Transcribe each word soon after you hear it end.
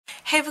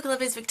Hey book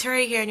lovers,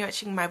 Victoria here and you're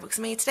watching My Books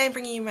Me. Today I'm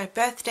bringing you my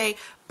birthday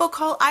book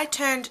haul. I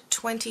turned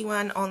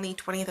 21 on the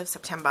 20th of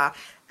September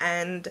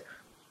and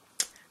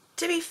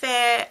to be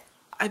fair,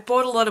 I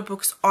bought a lot of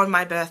books on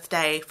my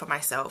birthday for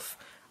myself.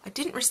 I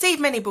didn't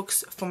receive many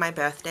books for my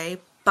birthday,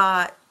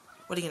 but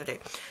what are you going to do?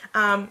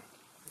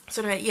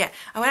 So yeah,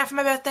 I went out for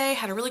my birthday,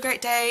 had a really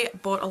great day,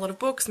 bought a lot of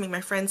books. Me and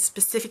my friends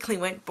specifically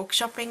went book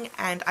shopping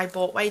and I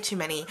bought way too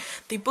many.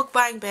 The book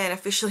buying ban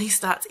officially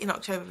starts in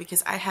October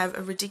because I have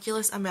a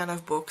ridiculous amount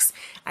of books.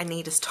 I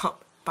need to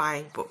stop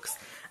buying books.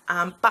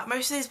 But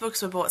most of these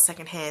books were bought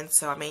secondhand,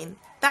 so I mean,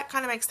 that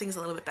kind of makes things a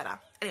little bit better.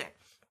 Anyway.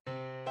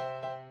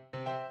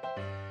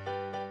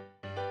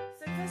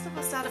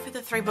 I'll start off with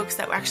the 3 books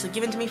that were actually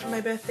given to me for my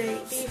birthday.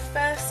 The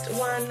first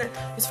one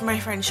was from my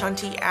friend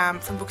Shanti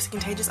from Books Are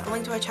Contagious. I'll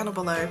link to her channel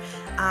below.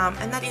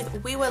 And that is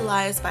We Were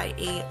Liars by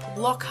E.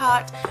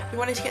 Lockhart. We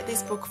wanted to get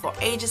this book for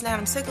ages now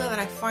and I'm so glad that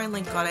I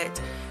finally got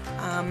it.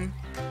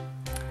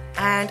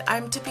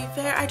 And to be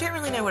fair, I don't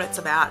really know what it's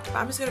about, but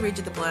I'm just going to read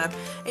you the blurb.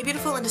 A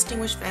beautiful and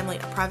distinguished family,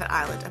 a private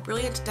island, a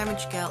brilliant,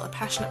 damaged girl, a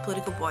passionate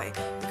political boy,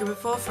 a group of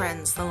 4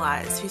 friends, the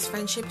lies, whose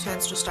friendship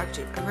turns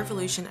destructive, a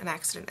revolution, an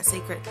accident, a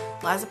secret,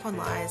 lies upon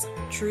lies,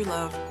 true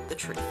love, the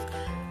truth.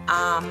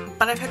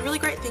 But I've heard really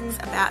great things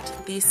about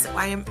this, so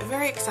I am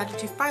very excited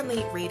to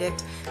finally read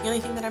it. The only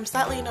thing that I'm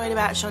slightly annoyed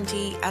about,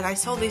 Shanti, and I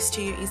told this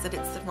to you, is that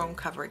it's the wrong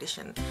cover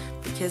edition.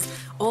 Because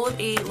all of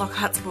E.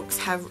 Lockhart's books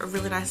have a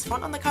really nice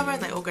font on the cover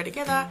and they all go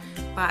together,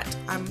 but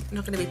I'm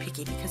not going to be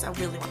picky because I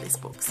really want this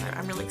book, so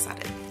I'm really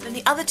excited. And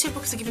the other 2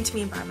 books are given to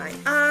me by my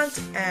aunt,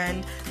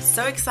 and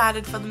so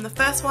excited for them. The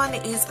first one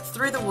is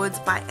Through the Woods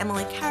by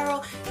Emily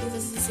Carroll.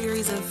 This is a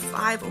series of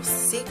 5 or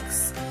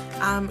 6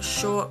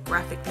 short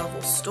graphic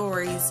novel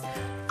stories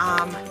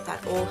that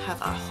all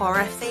have a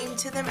horror theme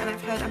to them, and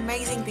I've heard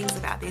amazing things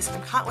about this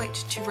and I can't wait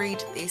to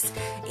read this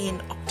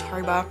in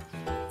October.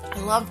 I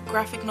love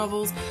graphic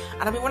novels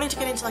and I've been wanting to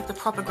get into like the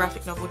proper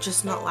graphic novel,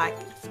 just not like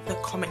the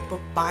comic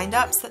book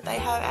bind-ups that they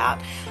have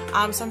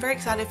out. So I'm very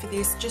excited for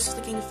this. Just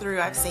looking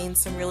through, I've seen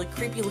some really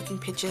creepy looking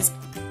pictures.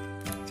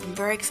 I'm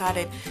very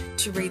excited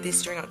to read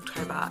this during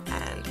October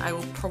and I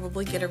will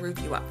probably get a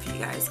review up for you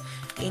guys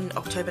in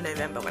October,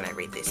 November when I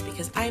read this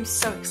because I am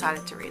so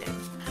excited to read it.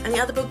 And the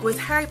other book was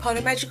Harry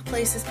Potter Magical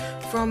Places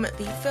from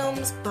the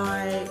films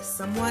by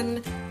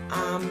someone,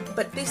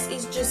 but this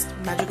is just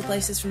Magical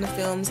Places from the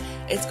films.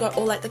 It's got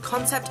all like the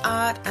concept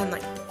art and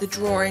like the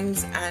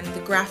drawings and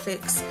the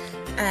graphics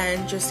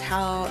and just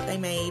how they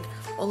made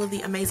all of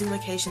the amazing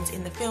locations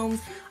in the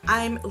films.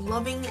 I'm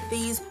loving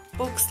these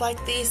books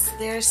like this.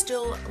 There are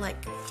still like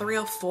 3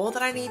 or 4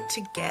 that I need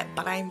to get,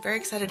 but I'm very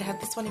excited to have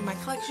this one in my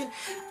collection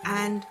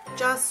and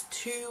just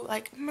to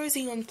like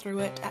mosey on through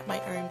it at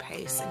my own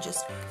pace and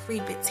just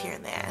read bits here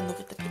and there and look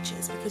at the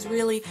pictures, because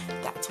really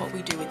that's what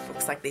we do with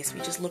books like this.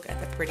 We just look at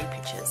the pretty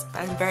pictures,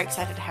 but I'm very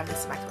excited to have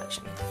this in my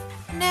collection.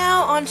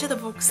 Now on to the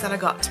books that I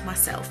got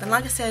myself, and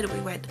like I said, we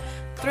went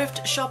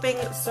thrift shopping,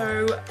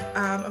 so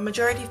a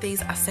majority of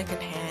these are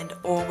secondhand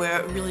or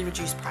were really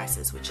reduced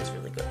prices, which is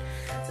really good.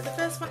 So the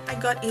first one I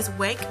got is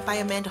Wake by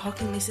Amanda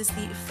Hocking. This is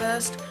the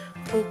first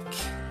book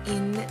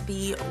in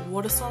the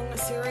Watersong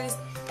series.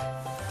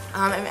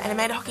 And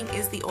Amanda Hocking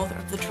is the author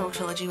of the Troll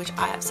trilogy, which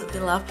I absolutely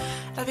love.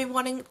 And I've been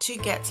wanting to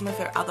get some of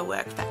her other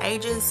work for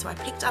ages, so I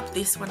picked up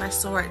this when I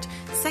saw it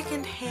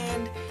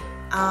secondhand.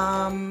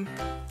 And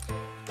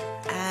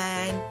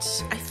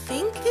I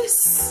think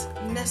this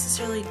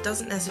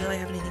doesn't necessarily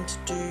have anything to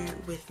do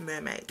with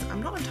mermaids.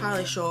 I'm not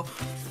entirely sure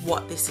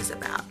what this is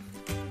about.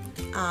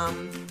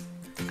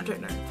 I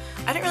don't know.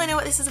 I don't really know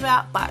what this is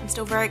about, but I'm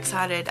still very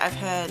excited. I've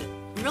heard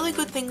really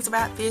good things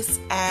about this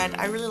and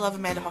I really love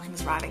Amanda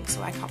Hocking's writing,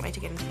 so I can't wait to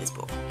get into this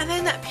book. And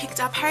then that picked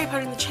up Harry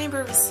Potter and the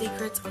Chamber of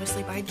Secrets,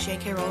 obviously by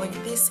J.K. Rowling.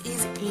 This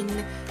is in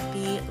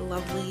the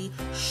lovely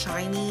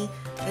shiny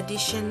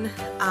edition,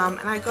 and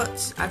I've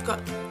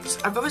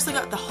obviously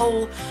got the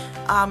whole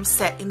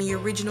set in the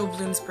original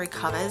Bloomsbury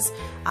covers,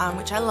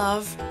 which I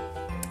love.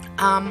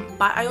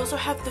 But I also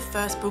have the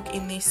first book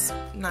in this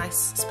nice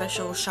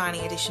special shiny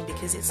edition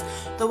because it's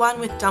the one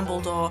with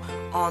Dumbledore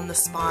on the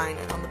spine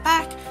and on the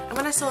back. And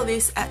when I saw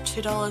this at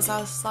 $2, I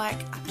was like,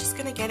 I'm just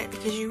gonna get it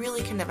because you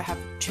really can never have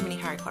too many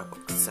Harry Potter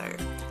books, so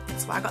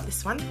that's why I got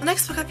this one. The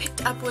next book I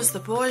picked up was The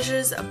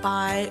Borgias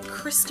by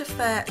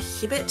Christopher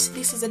Hibbert.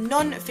 This is a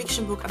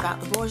non-fiction book about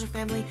the Borgia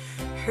family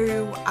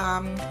who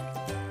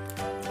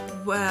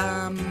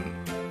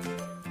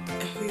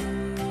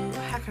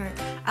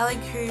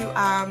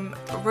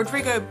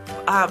Rodrigo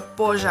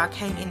Borgia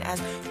came in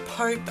as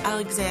Pope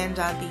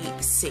Alexander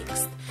VI,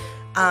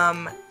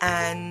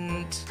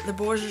 and the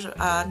Borgias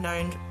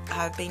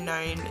have been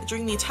known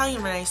during the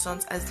Italian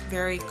Renaissance as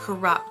very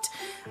corrupt.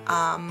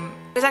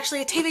 There's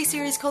actually a TV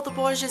series called The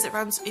Borgias.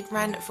 It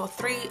ran for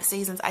 3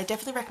 seasons. I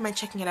definitely recommend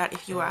checking it out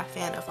if you are a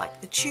fan of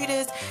like The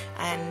Tudors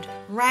and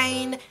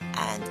Reign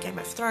and Game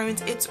of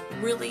Thrones. It's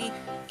really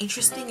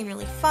interesting and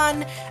really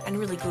fun and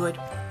really good.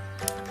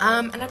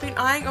 And I've been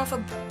eyeing off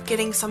of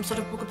getting some sort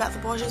of book about the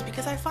Borgias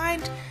because I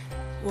find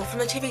well, from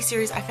the TV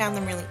series, I found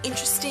them really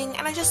interesting,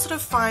 and I just sort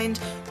of find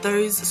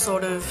those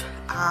sort of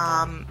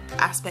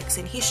aspects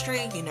in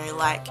history, you know,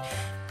 like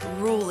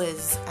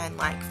rulers and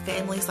like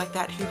families like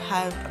that who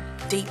have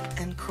a deep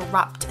and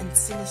corrupt and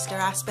sinister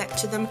aspect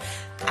to them,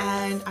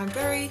 and I'm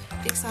very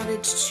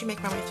excited to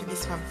make my way through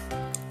this one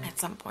at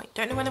some point.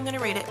 Don't know when I'm going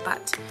to read it,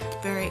 but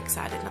very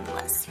excited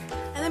nonetheless.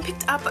 And then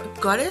picked up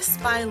Goddess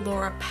by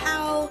Laura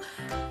Powell.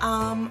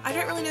 I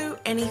don't really know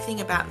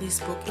anything about this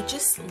book. It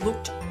just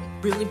looked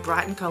really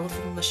bright and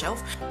colourful on the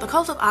shelf. The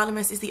cult of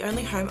Artemis is the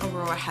only home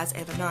Aurora has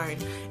ever known.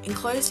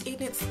 Enclosed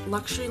in its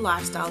luxury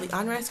lifestyle, the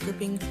unrest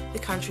gripping the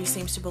country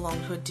seems to belong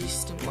to a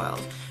distant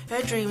world.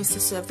 Her dream is to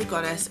serve the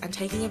goddess, and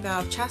taking a vow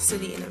of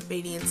chastity and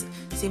obedience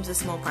seems a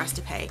small price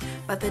to pay.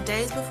 But the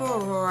days before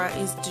Aurora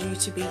is due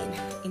to be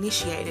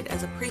initiated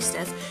as a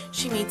priestess,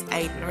 she meets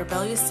Aiden, a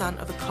rebellious son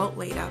of a cult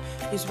leader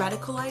whose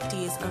radical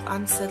ideas of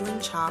unsettling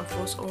charm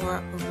force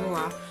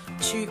Aurora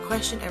to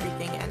question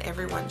everything and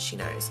everyone she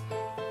knows.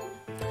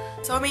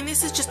 So I mean,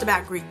 this is just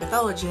about Greek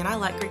mythology, and I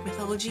like Greek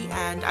mythology,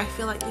 and I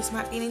feel like this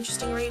might be an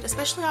interesting read,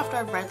 especially after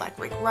I've read like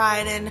Rick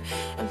Riordan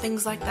and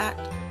things like that.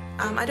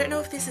 I don't know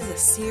if this is a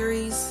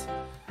series.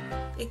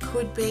 It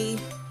could be.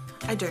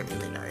 I don't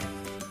really know.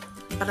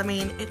 But I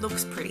mean, it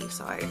looks pretty,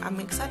 so I'm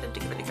excited to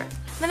give it a go.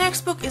 The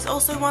next book is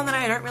also one that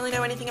I don't really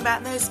know anything about,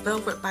 and that is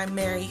Velvet by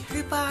Mary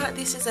Hooper.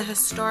 This is a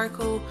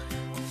historical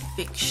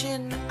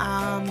fiction.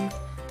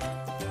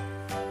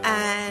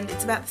 And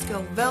it's about this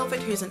girl Velvet,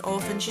 who's an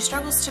orphan. She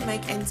struggles to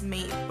make ends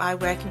meet by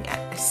working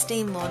at a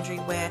steam laundry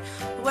where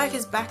the work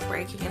is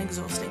backbreaking and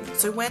exhausting.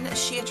 So when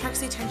she attracts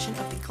the attention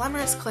of the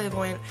glamorous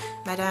clairvoyant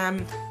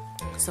Madame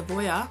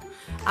Savoya,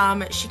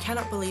 she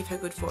cannot believe her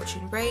good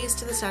fortune. Raised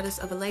to the status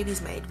of a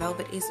lady's maid,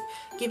 Velvet is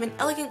given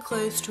elegant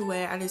clothes to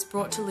wear and is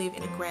brought to live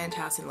in a grand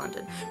house in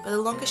London. But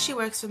the longer she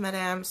works for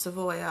Madame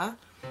Savoya,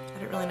 I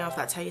don't really know if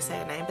that's how you say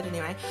her name, but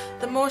anyway,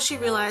 the more she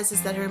realises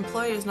that her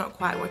employer is not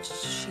quite what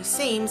she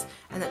seems,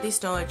 and that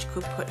this knowledge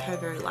could put her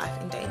very life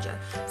in danger.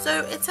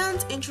 So it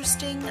sounds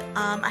interesting.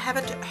 I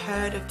haven't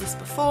heard of this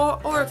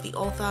before, or of the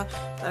author,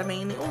 but I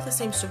mean, the author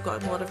seems to have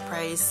gotten a lot of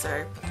praise,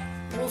 so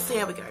we'll see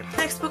how we go.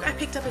 Next book I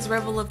picked up is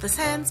Revel of the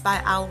Sands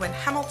by Alwyn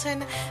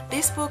Hamilton.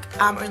 This book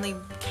only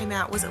came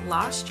out, was it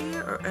last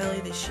year or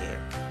early this year?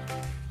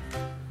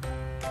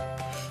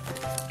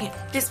 Yeah,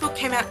 this book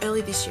came out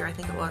early this year, I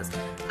think it was,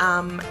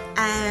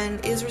 and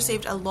it's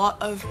received a lot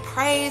of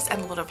praise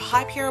and a lot of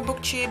hype here on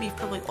BookTube. You've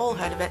probably all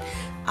heard of it.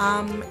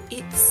 I'm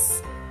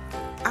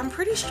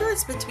pretty sure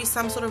it's meant to be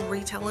some sort of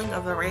retelling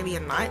of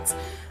Arabian Nights,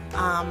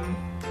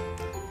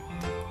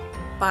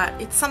 but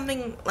it's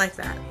something like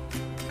that.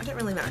 I don't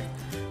really know.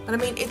 But I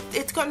mean,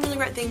 it's gotten really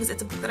great things.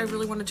 It's a book that I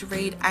really wanted to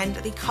read, and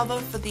the cover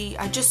for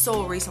I just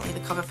saw recently the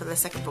cover for the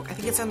second book. I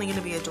think it's only going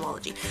to be a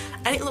duology,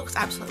 and it looks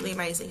absolutely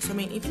amazing. So I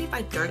mean, even if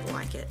I don't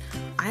like it,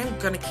 I am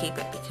going to keep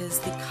it because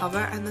the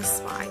cover and the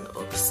spine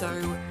look so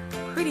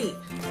pretty.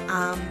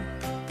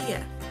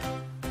 Yeah,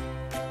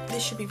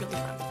 this should be really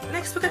fun. The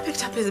next book I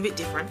picked up is a bit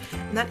different,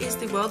 and that is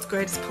The World's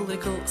Greatest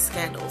Political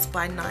Scandals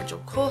by Nigel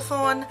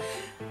Cawthorne.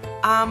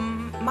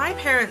 My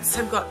parents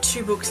have got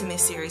two books in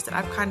this series that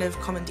I've kind of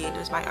commandeered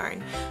as my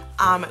own.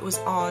 It was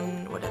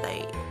on, what are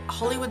they,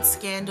 Hollywood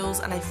Scandals,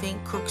 and I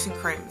think Crooks and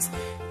Crimes.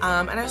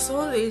 And I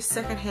saw this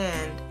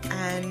secondhand,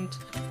 and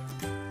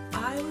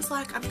I was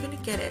like, I'm gonna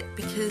get it,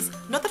 because,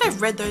 not that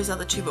I've read those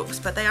other two books,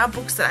 but they are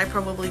books that I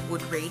probably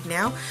would read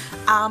now.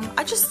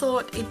 I just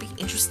thought it'd be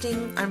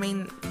interesting. I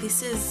mean,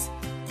 this is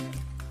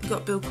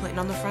got Bill Clinton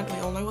on the front. We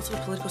all know what sort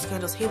of political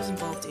scandals he was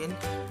involved in.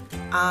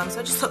 So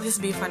I just thought this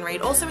would be a fun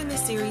read. Also in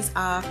this series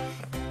are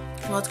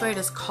World's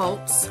Greatest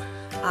Cults,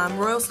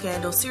 Royal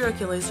Scandals, Serial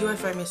Killers,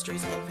 UFO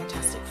Mysteries, and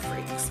Fantastic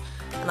Freaks.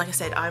 And like I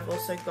said, I've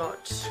also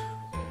got,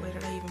 where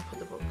did I even put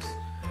the books?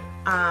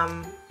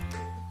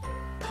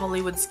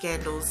 Hollywood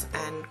Scandals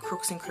and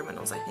Crooks and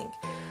Criminals, I think.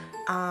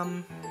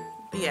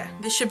 But yeah,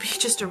 this should be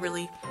just a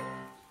really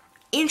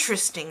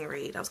interesting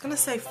read. I was going to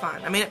say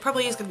fun. I mean, it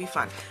probably is going to be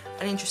fun.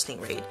 An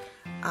interesting read.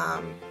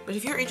 But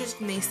if you're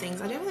interested in these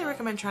things, I definitely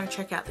recommend trying to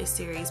check out this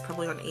series,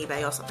 probably on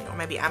eBay or something, or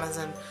maybe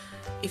Amazon,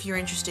 if you're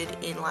interested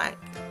in like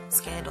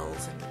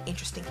scandals and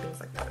interesting things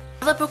like that.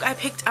 Another book I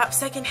picked up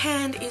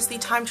secondhand is The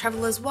Time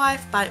Traveler's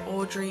Wife by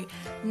Audrey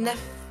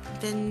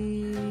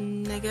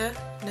Neffenegger.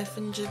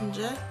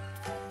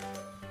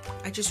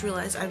 I just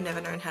realised I've never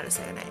known how to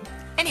say her name.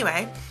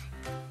 Anyway,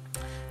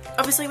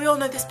 obviously we all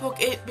know this book.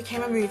 It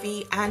became a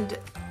movie, and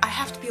I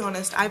have to be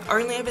honest, I've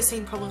only ever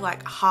seen probably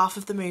like half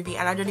of the movie,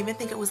 and I don't even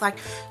think it was like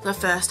the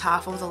first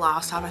half or the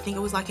last half. I think it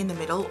was like in the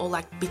middle, or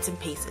like bits and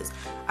pieces.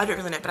 I don't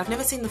really know, but I've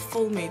never seen the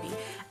full movie,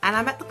 and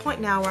I'm at the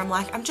point now where I'm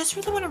like, I just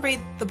really want to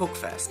read the book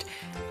first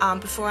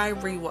before I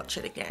rewatch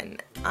it again.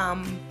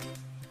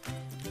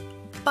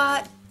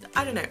 But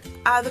I don't know,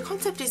 the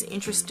concept is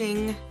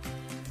interesting.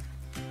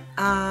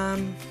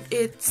 I'm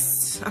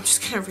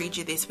just going to read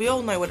you this. We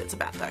all know what it's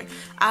about though.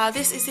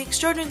 This is the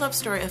extraordinary love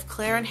story of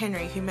Claire and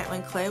Henry, who met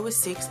when Claire was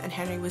 6 and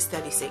Henry was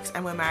 36,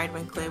 and were married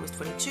when Claire was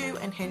 22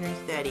 and Henry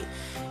 30.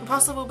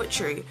 Impossible but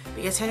true,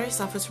 because Henry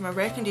suffers from a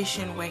rare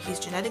condition where his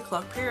genetic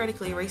clock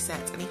periodically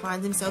resets and he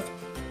finds himself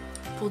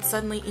pulled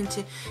suddenly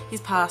into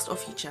his past or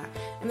future.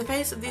 In the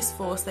face of this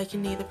force, they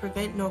can neither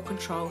prevent nor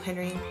control.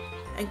 Henry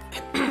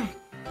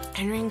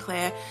and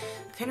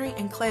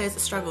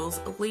Claire's struggles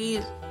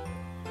lead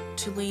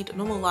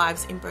normal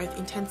lives in both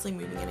intensely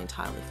moving and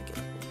entirely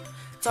forgettable.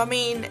 So I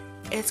mean,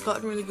 it's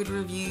gotten really good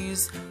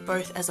reviews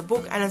both as a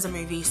book and as a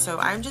movie, so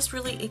I'm just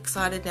really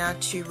excited now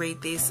to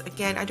read this.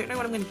 Again, I don't know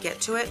when I'm going to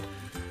get to it.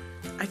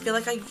 I feel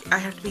like I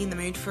have to be in the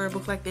mood for a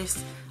book like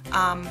this.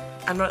 I'm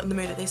not in the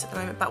mood at this at the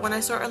moment, but when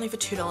I saw it only for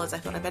 $2, I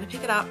thought I better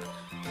pick it up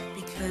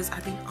because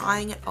I've been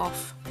eyeing it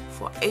off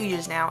for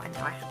ages now, and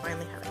now I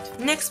finally have it.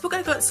 Next book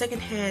I got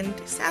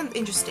secondhand sounds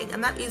interesting,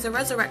 and that is A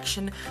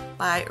Resurrection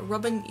by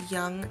Robin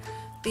Young.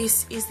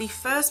 This is the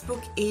first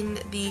book in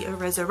the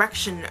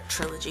Resurrection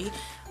trilogy.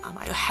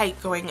 I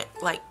hate going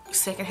like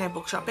secondhand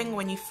book shopping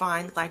when you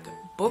find like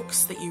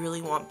books that you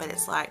really want, but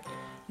it's like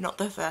not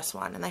the first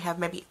one, and they have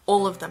maybe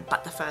all of them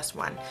but the first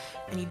one,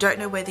 and you don't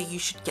know whether you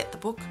should get the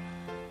book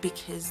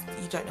because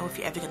you don't know if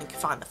you're ever going to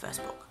find the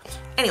first book.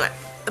 Anyway,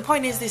 the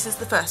point is this is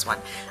the first one,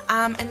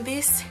 and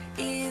this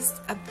is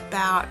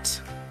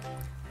about,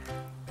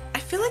 I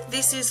feel like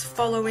this is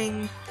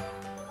following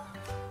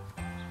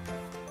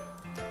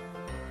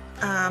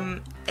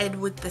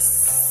Edward the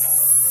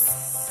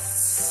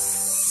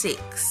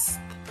Sixth,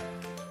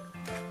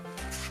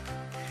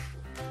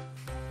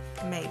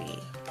 maybe.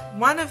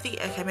 One of the,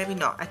 okay, maybe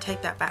not, I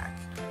take that back.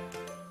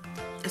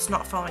 It's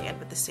not following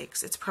Edward the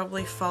Sixth, it's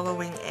probably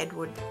following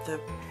Edward the,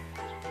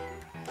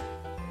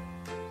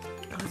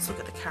 let's look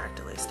at the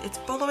character list. It's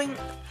following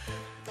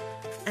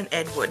an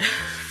Edward.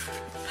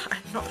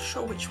 I'm not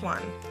sure which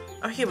one.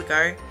 Oh, here we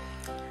go.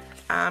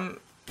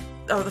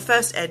 Oh, the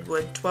first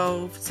Edward,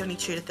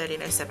 1272 to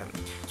 1307.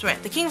 So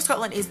right, the King of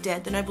Scotland is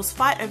dead. The nobles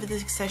fight over the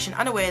succession,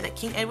 unaware that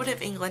King Edward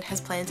of England has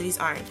plans of his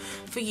own.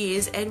 For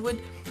years, Edward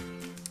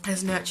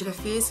has nurtured a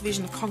fierce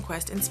vision of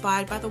conquest,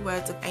 inspired by the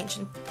words of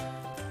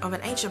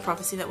an ancient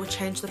prophecy that will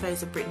change the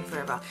face of Britain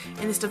forever.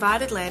 In this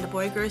divided land, a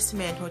boy grows to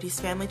manhood, his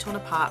family torn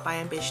apart by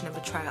ambition and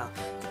betrayal.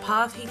 The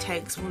path he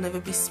takes will never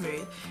be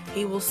smooth.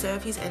 He will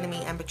serve his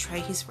enemy and betray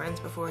his friends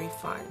before he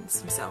finds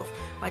himself.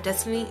 My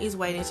destiny is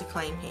waiting to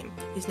claim him.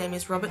 His name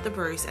is Robert the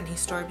Bruce, and his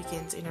story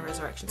begins in a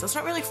resurrection. So it's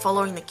not really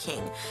following the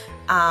king,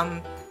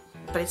 but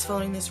it's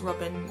following this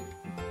Robert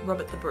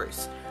the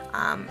Bruce,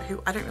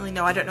 who I don't really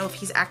know. I don't know if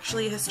he's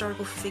actually a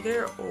historical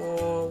figure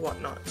or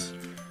whatnot.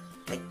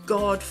 Thank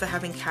God for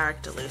having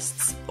character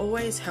lists.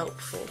 Always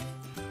helpful.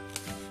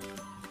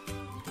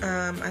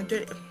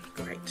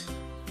 Great.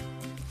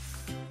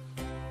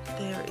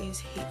 There is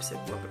heaps of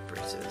Robert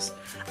Bruces.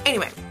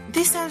 Anyway,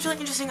 this sounds really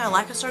interesting. I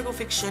like historical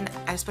fiction,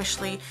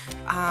 especially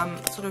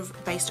sort of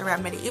based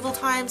around medieval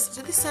times.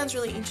 So this sounds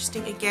really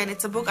interesting. Again,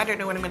 it's a book I don't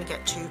know when I'm going to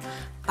get to,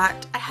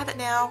 but I have it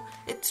now.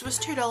 It was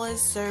 $2,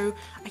 so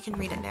I can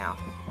read it now.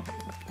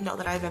 Not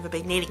that I've ever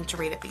been needing to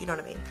read it, but you know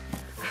what I mean.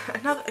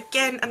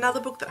 Another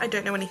book that I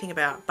don't know anything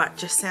about, but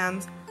just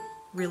sounds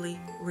really,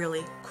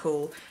 really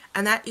cool.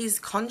 And that is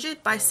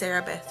Conjured by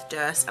Sarah Beth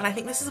Durst. And I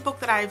think this is a book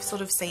that I've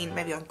sort of seen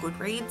maybe on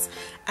Goodreads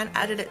and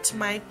added it to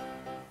my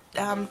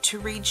to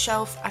read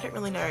shelf. I don't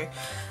really know.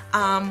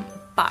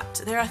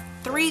 But there are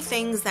 3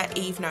 things that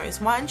Eve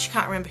knows. 1, she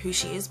can't remember who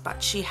she is,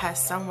 but she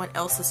has someone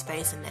else's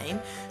face and name.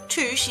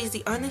 2, she's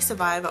the only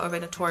survivor of a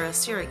notorious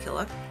serial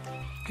killer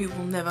who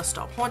will never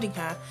stop hunting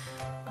her.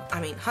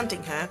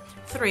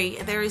 3,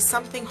 there is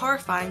something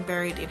horrifying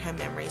buried in her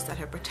memories that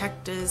her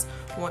protectors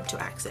want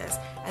to access,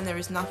 and there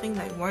is nothing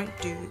they won't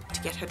do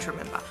to get her to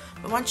remember.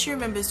 But once she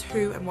remembers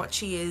who and what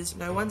she is,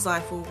 no one's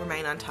life will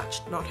remain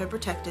untouched. Not her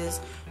protectors,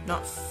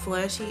 not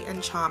flirty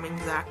and charming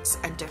Zach's,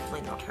 and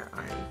definitely not her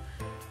own.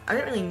 I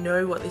don't really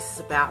know what this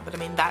is about, but I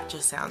mean, that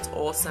just sounds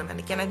awesome. And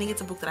again, I think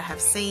it's a book that I have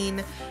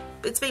seen.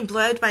 It's been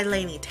blurred by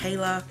Laini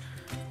Taylor.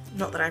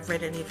 Not that I've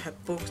read any of her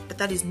books, but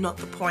that is not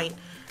the point.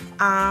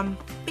 But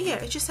yeah,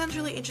 it just sounds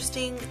really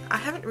interesting. I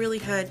haven't really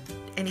heard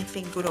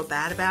anything good or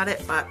bad about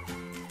it, but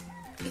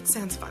it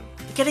sounds fun.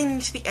 Getting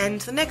into the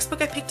end, the next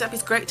book I picked up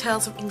is Great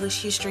Tales of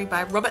English History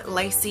by Robert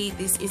Lacey.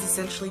 This is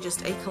essentially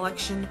just a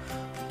collection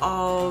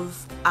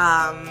of,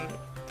 I'm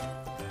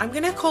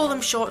going to call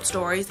them short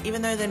stories,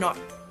 even though they're not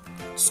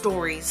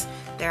stories.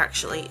 They're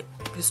actually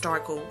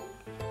historical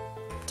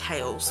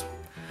tales.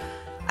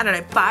 I don't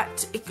know,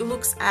 but it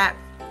looks at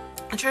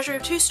a treasury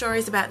of 2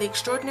 stories about the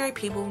extraordinary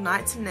people,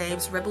 knights and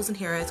knaves, rebels and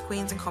heroes,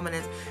 queens and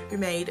commoners who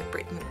made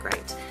Britain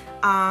great.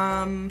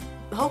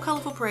 The whole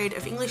colourful parade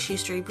of English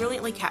history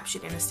brilliantly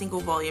captured in a single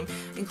volume,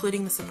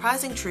 including the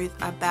surprising truth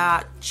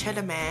about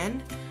Cheddar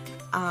Man,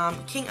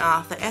 King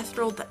Arthur,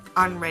 Ethel the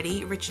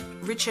Unready,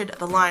 Richard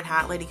the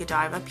Lionheart, Lady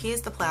Godiva,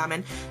 Piers the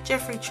Ploughman,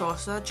 Geoffrey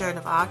Chaucer, Joan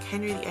of Arc,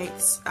 Henry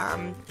VIII's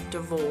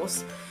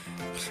divorce,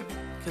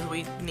 because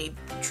we need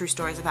true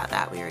stories about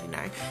that, we already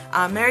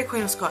know. Mary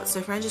Queen of Scots,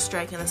 so Francis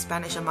Drake and the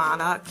Spanish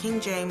Armada, King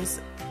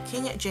James's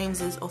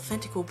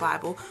Authentical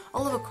Bible,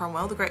 Oliver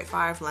Cromwell, The Great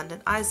Fire of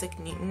London, Isaac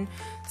Newton,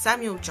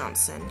 Samuel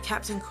Johnson,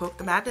 Captain Cook,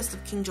 The Madness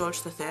of King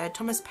George III,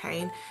 Thomas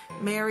Paine,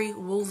 Mary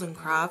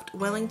Wollstonecraft,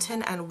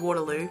 Wellington and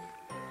Waterloo,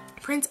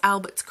 Prince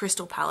Albert's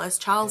Crystal Palace,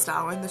 Charles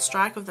Darwin, The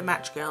Strike of the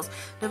Match Girls,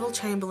 Neville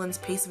Chamberlain's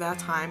Piece of Our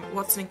Time,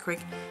 Watson and Crick,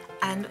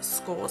 and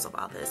scores of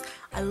others.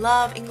 I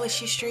love English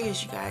history,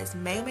 as you guys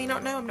may or may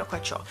not know. I'm not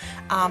quite sure.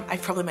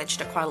 I've probably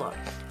mentioned it quite a lot.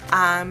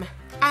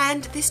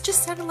 And this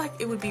just sounded like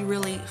it would be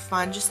really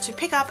fun just to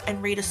pick up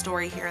and read a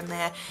story here and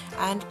there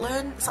and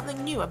learn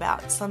something new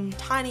about some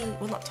tiny,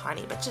 well not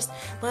tiny, but just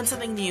learn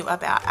something new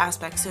about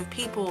aspects of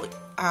people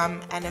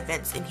and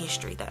events in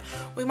history that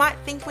we might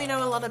think we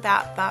know a lot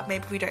about, but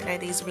maybe we don't know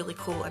these really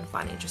cool and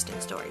fun, interesting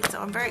stories. So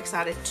I'm very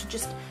excited to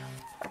just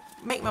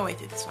make my way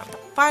through this one.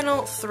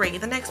 Final 3.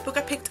 The next book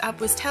I picked up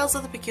was Tales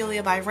of the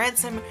Peculiar by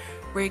Ransom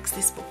Riggs.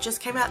 This book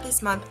just came out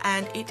this month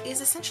and it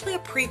is essentially a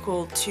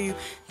prequel to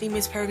the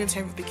Miss Peregrine's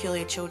Home for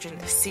Peculiar Children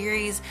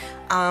series,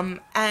 and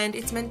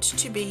it's meant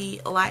to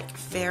be like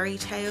fairy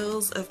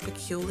tales of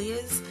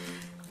peculiars.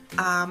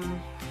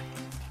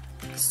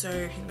 So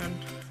hang on,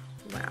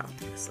 wow,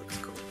 this looks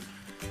cool.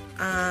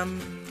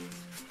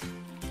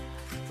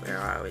 Where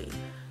are we?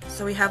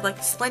 So we have like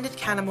the Splendid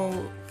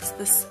Cannibals,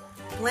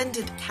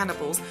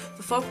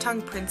 the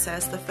Fork-Tongued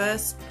Princess, the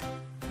First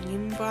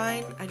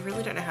Nimbine, I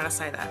really don't know how to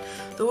say that,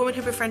 The Woman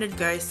Who Befriended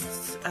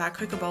Ghosts,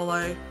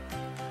 Cocobolo,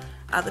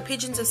 The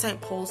Pigeons of St.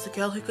 Paul's, The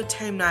Girl Who Could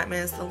Tame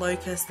Nightmares, The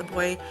Locust, The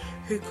Boy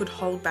Who Could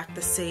Hold Back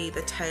the Sea,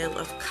 The Tale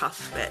of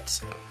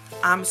Cuthbert.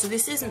 So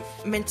this isn't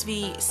meant to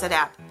be set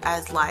out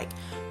as like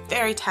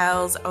fairy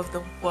tales of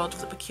the world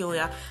of the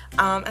peculiar,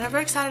 and I'm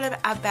very excited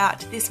about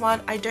this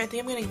one. I don't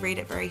think I'm going to read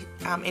it very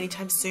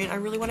anytime soon. I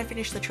really want to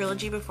finish the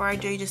trilogy before I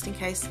do, just in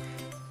case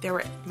there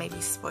were maybe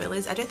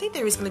spoilers. I don't think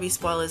there is going to be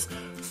spoilers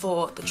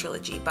for the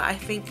trilogy, but I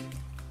think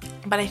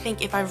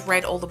if I've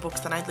read all the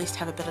books, then I at least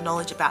have a bit of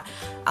knowledge about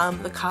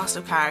the cast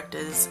of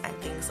characters and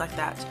things like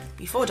that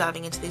before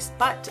diving into this.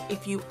 But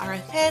if you are a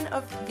fan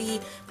of the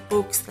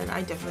books, then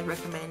I definitely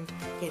recommend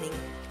getting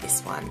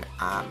this one.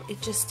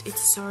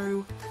 It's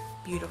so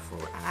beautiful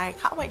and I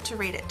can't wait to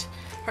read it.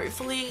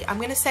 Hopefully, I'm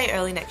going to say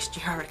early next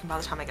year, I reckon, by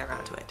the time I get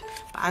around to it.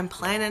 But I'm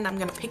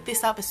going to pick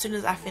this up as soon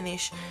as I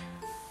finish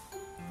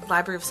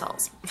Library of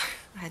Souls.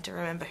 I had to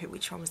remember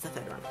which one was the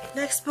third one.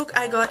 Next book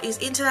I got is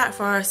Into That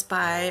Forest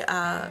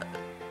by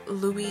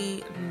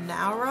Louis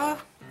Naura.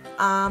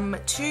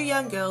 2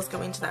 young girls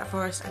go into that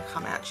forest and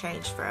come out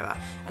changed forever.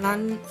 An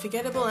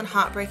unforgettable and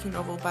heartbreaking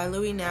novel by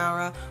Louis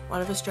Naura, one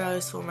of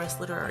Australia's foremost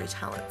literary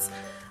talents.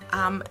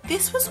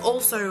 This was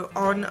also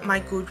on my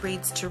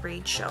Goodreads to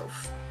read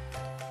shelf,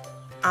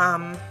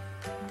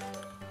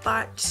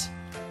 but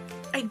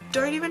I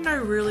don't even know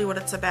really what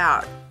it's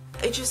about.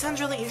 It just sounds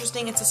really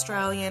interesting. It's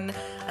Australian.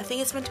 I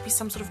think it's meant to be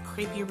some sort of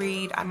creepy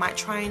read. I might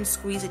try and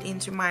squeeze it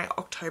into my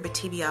October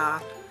TBR.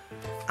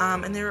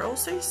 And there are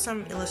also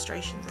some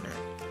illustrations in it.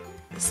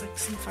 There's like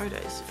some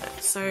photos of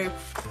it. So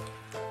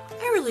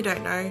I really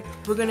don't know.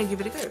 We're going to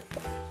give it a go.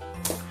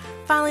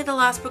 Finally, the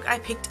last book I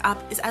picked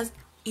up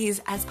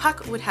is As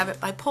Puck Would Have It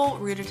by Paul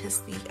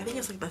Ruditus. I think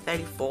it's like the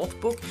 34th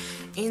book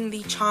in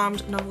the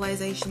Charmed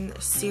novelization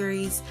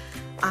series,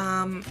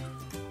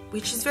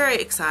 which is very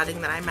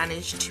exciting that I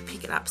managed to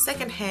pick it up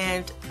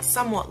secondhand,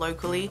 somewhat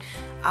locally,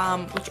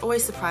 which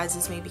always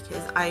surprises me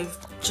because I've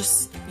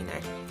just,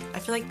 I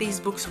feel like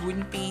these books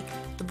wouldn't be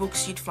the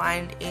books you'd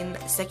find in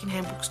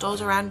secondhand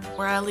bookstores around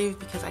where I live,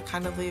 because I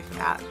kind of live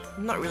out,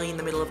 not really in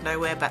the middle of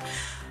nowhere, but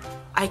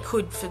I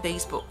could for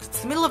these books.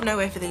 It's the middle of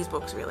nowhere for these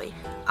books, really.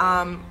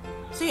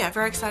 So yeah,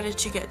 very excited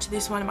to get to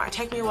this one. It might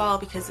take me a while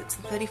because it's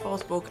the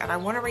 34th book and I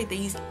want to read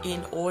these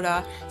in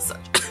order,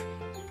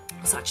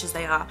 such as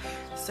they are.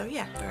 So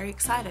yeah, very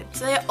excited.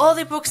 So they are all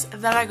the books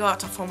that I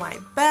got for my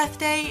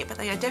birthday, but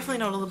they are definitely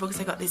not all the books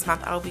I got this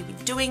month. I'll be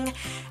doing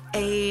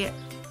a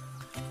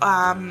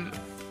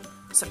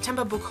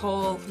September book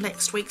haul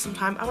next week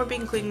sometime. I won't be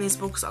including these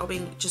books. I'll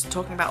be just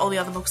talking about all the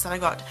other books that I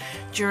got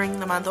during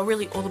the month, or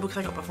really all the books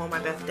I got before my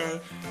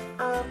birthday.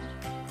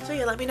 So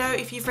yeah, let me know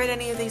if you've read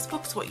any of these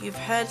books, what you've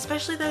heard,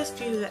 especially those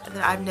few that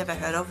I've never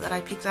heard of that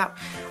I picked up.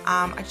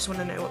 I just want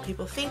to know what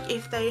people think,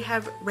 if they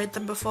have read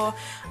them before.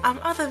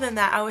 Other than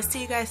that, I will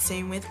see you guys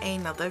soon with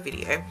another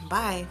video.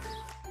 Bye!